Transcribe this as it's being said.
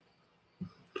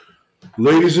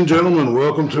Ladies and gentlemen,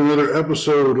 welcome to another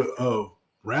episode of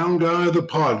Round Guy the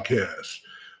podcast.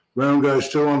 Round Guy's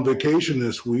still on vacation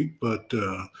this week, but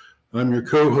I'm your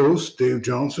co-host, Dave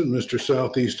Johnson, Mr.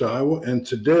 Southeast Iowa, and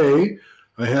today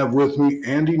I have with me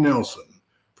Andy Nelson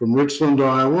from Richland,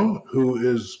 Iowa, who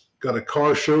is got a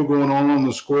car show going on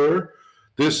the square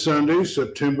this Sunday,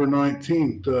 September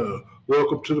 19th.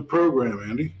 Welcome to the program,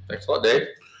 Andy. Thanks a lot, Dave.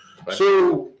 Bye.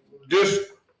 So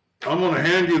I'm going to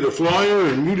hand you the flyer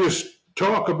and you just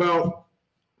talk about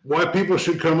why people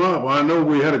should come up. I know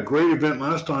we had a great event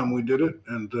last time we did it,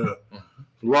 and a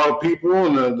lot of people,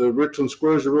 and the Richland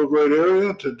Square is a real great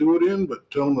area to do it in, but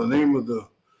tell them the name of the...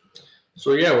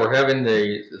 So yeah, we're having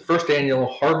the first annual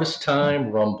Harvest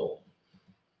Time Rumble.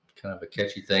 Kind of a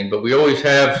catchy thing, but we always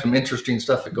have some interesting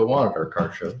stuff that go on at our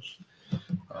car shows.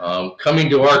 Coming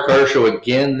to our car show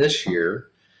again this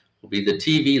year will be the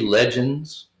TV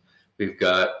Legends. We've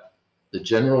got the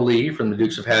General Lee from the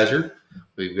Dukes of Hazzard.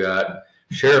 We've got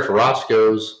Sheriff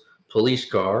Roscoe's police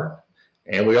car.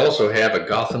 And we also have a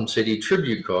Gotham City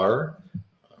tribute car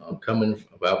coming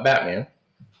about Batman.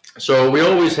 So we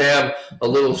always have a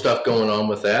little stuff going on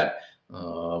with that.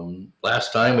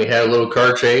 Last time we had a little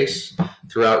car chase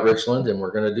throughout Richland, and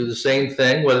we're going to do the same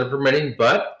thing, weather permitting,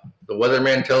 but the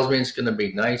weatherman tells me it's going to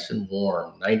be nice and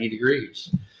warm, 90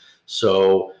 degrees.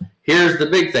 So here's the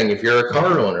big thing. If you're a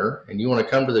car owner and you want to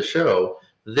come to the show,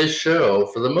 this show,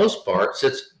 for the most part,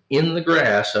 sits in the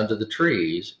grass under the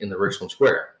trees in the Richland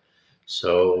Square.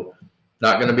 So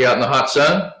not going to be out in the hot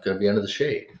sun, going to be under the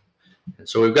shade. And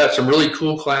so we've got some really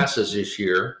cool classes this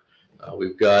year.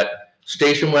 We've got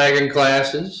station wagon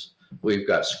classes. We've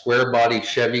got square body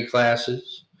Chevy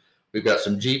classes. We've got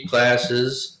some Jeep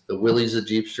classes, the Willys, the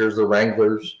Jeepsters, the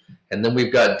Wranglers. And then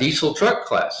we've got diesel truck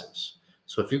classes.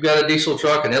 So if you've got a diesel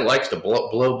truck and it likes to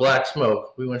blow black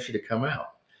smoke, we want you to come out.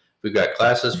 We've got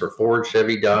classes for Ford,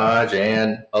 Chevy, Dodge,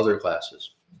 and other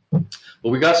classes. But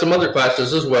we got some other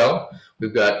classes as well.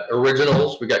 We've got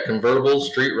originals, we got convertibles,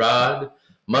 street rod,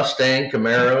 Mustang,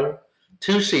 Camaro,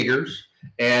 two-seaters,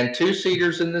 and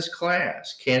two-seaters in this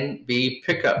class can be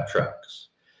pickup trucks.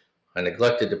 I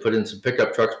neglected to put in some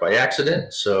pickup trucks by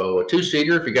accident, so a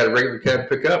two-seater, if you got a regular cab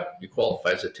pickup, you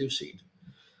qualify as a two-seat.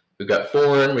 We've got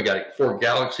foreign, we got Ford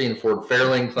Galaxy and Ford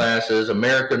Fairlane classes,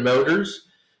 American Motors.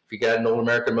 If you got an old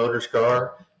American Motors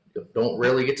car, you don't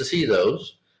really get to see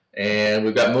those. And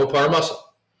we've got Mopar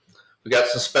Muscle. We got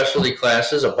some specialty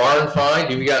classes, a barn find.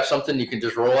 If you got something you can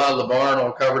just roll out of the barn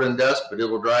all covered in dust, but it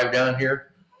will drive down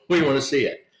here, we want to see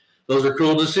it. Those are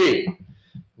cool to see.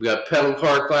 We got pedal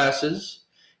car classes,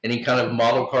 any kind of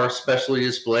model car specialty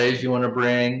displays you want to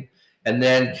bring. And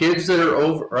then kids that are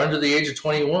over or under the age of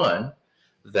 21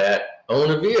 that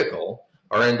own a vehicle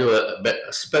are into a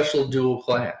special dual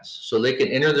class. So they can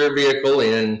enter their vehicle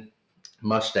in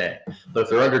Mustang. But if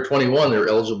they're under 21, they're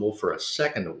eligible for a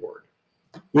second award.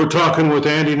 We're talking with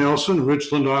Andy Nelson,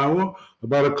 Richland, Iowa,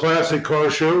 about a classic car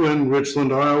show in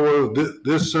Richland, Iowa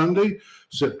this Sunday,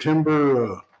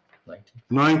 September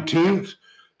 19th.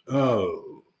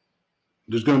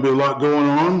 There's going to be a lot going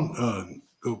on.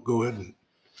 Go ahead.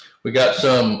 We got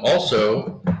some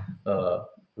also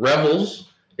Revels.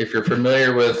 If you're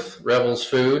familiar with Revels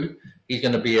Food, he's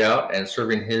going to be out and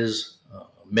serving his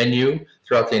menu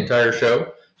throughout the entire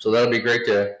show. So that'll be great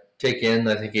to take in.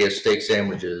 I think he has steak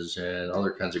sandwiches and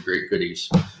other kinds of great goodies.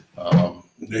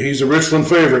 He's a Richland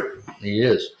favorite. He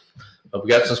is. We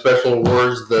got some special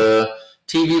awards. The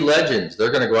TV Legends,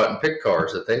 they're going to go out and pick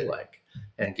cars that they like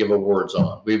and give awards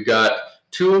on. We've got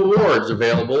 2 awards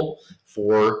available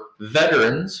for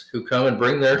veterans who come and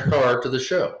bring their car to the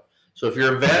show. So if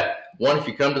you're a vet, 1, if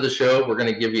you come to the show, we're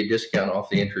going to give you a discount off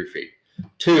the entry fee.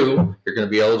 2, you're going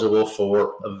to be eligible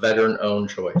for a veteran-owned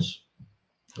choice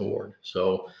award.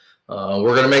 So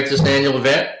we're going to make this an annual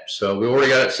event. So we already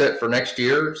got it set for next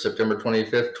year, September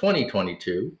 25th,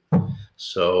 2022.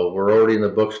 So we're already in the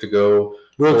books to go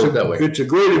that way. It's a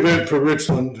great event for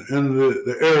Richland and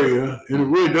the area, and it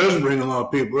really does bring a lot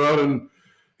of people out, and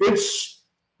it's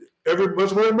what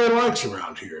everybody likes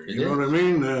around here. You know what I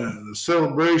mean? The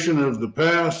celebration of the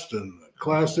past and the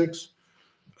classics.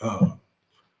 I'm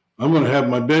going to have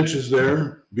my benches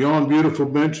there. Beyond Beautiful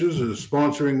Benches is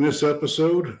sponsoring this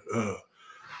episode. I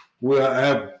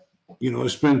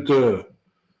spent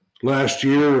last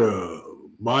year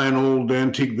buying old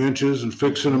antique benches and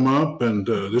fixing them up. And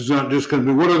there's not just going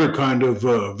to be, what other kind of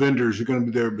vendors are going to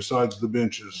be there besides the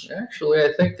benches? Actually,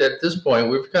 I think that at this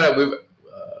point we've kind of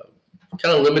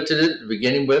limited it at the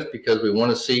beginning with, because we want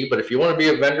to see. But if you want to be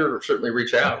a vendor, certainly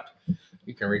reach out.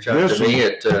 You can reach out to me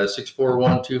at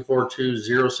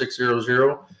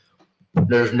 641-242-0600.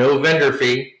 There's no vendor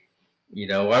fee.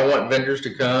 I want vendors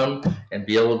to come and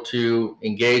be able to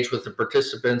engage with the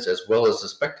participants as well as the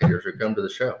spectators who come to the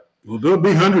show. Well, there'll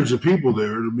be hundreds of people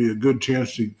there. It'll be a good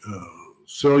chance to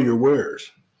sell your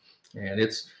wares. And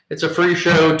it's a free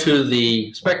show to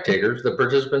the spectators. The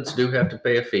participants do have to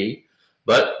pay a fee,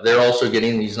 but they're also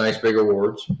getting these nice big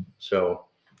awards. So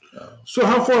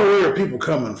how far away are people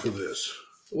coming for this?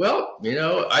 Well,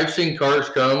 I've seen cars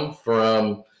come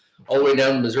from all the way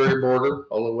down the Missouri border,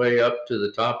 all the way up to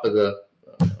the top of the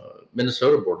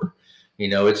Minnesota border.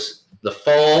 It's the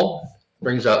fall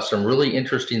brings out some really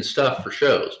interesting stuff for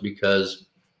shows because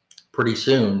pretty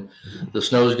soon the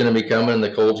snow is going to be coming and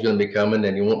the cold's going to be coming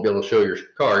and you won't be able to show your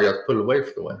car. You have to put it away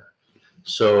for the winter.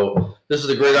 So this is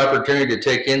a great opportunity to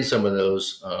take in some of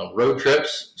those road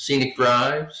trips, scenic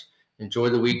drives, enjoy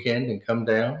the weekend and come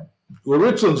down. Well,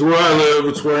 Richland's where I live.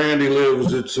 It's where Andy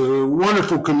lives. It's a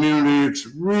wonderful community. It's a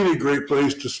really great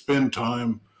place to spend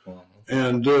time.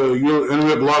 And we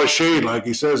have a lot of shade, like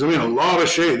he says. I mean, a lot of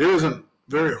shade. There isn't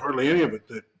hardly any of it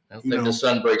that. I don't think the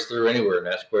sun breaks through anywhere in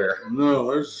that square. No,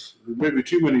 there's maybe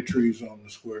too many trees on the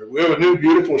square. We have a new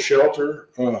beautiful shelter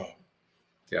that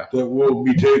we'll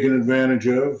be taking advantage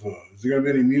of. Is there going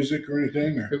to be any music or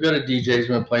anything? Or? We've got a DJ's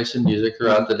going to play some music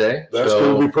throughout the day. That's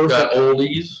going to be perfect. We've got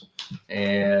oldies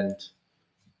and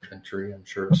country, I'm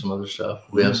sure, some other stuff.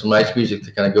 We have some nice music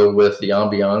to kind of go with the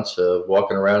ambiance of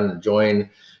walking around and enjoying,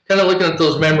 kind of looking at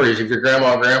those memories. If your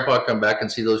grandma or grandpa come back and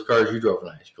see those cars you drove in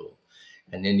high school,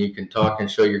 and then you can talk and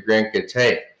show your grandkids,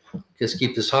 hey, just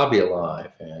keep this hobby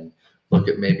alive and look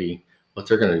at maybe what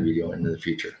they're going to be doing in the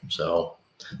future. So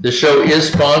this show is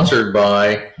sponsored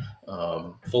by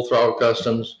Full Throttle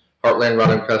Customs, Heartland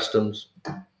Rodham Customs,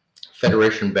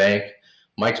 Federation Bank,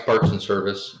 Mike's Parts and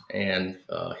Service, and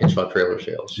Hinshaw Trailer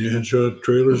Sales. Yeah, Hinshaw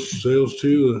Trailer Sales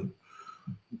too.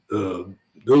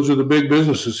 Those are the big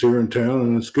businesses here in town,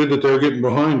 and it's good that they're getting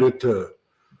behind it.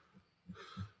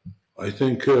 I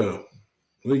think,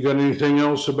 we got anything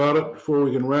else about it before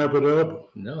we can wrap it up?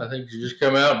 No, I think you just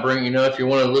come out, bring, if you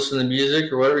want to listen to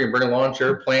music or whatever, you bring a lawn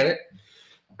chair, plant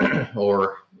it,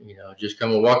 or, just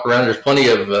come and walk around. There's plenty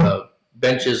of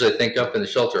benches, I think, up in the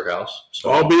shelter house.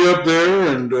 So I'll be up there,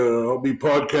 and I'll be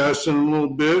podcasting a little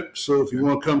bit. So if you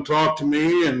want to come talk to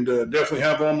me, and definitely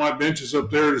have all my benches up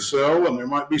there to sell, and there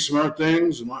might be some other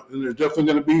things, and there's definitely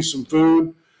going to be some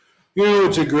food.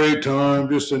 It's a great time.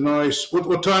 Just a nice.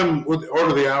 What time? What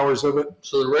are the hours of it?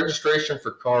 So the registration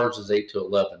for cars is 8 to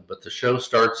 11, but the show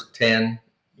starts at 10.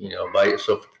 So if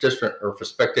a participant or if a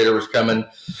spectator was coming,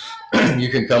 you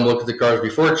can come look at the cars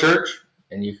before church.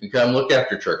 And you can come look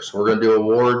after church. So we're going to do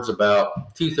awards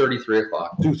about 2:30, 3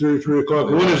 o'clock. 2:30, 3 o'clock.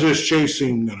 When is this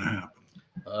chasing going to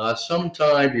happen?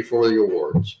 Sometime before the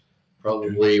awards.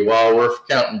 Probably while we're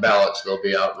counting ballots, they'll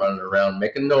be out running around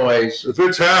making noise. If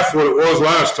it's half what it was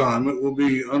last time, it will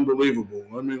be unbelievable.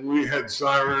 I mean, we had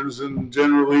sirens and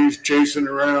generalies chasing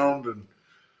around, and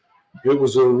it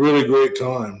was a really great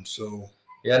time. So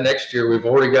yeah, next year we've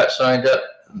already got signed up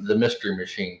the Mystery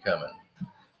Machine coming.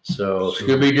 So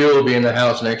Scooby-Doo will be in the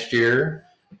house next year,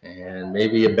 and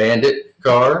maybe a Bandit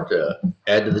car to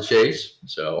add to the chase.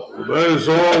 So that is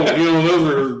all.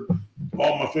 Those are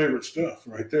all my favorite stuff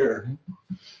right there.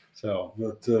 So,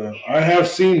 but I have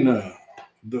seen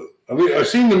I've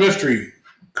seen the mystery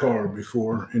car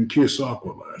before in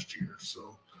Keosauqua last year.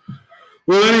 So,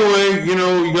 well, anyway,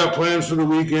 you got plans for the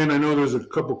weekend. I know there's a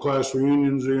couple class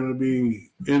reunions that are going to be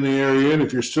in the area, and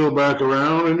if you're still back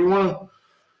around and you want to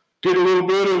get a little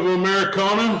bit of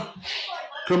Americana,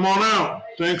 come on out.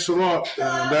 Thanks a lot.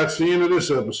 And that's the end of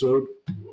this episode.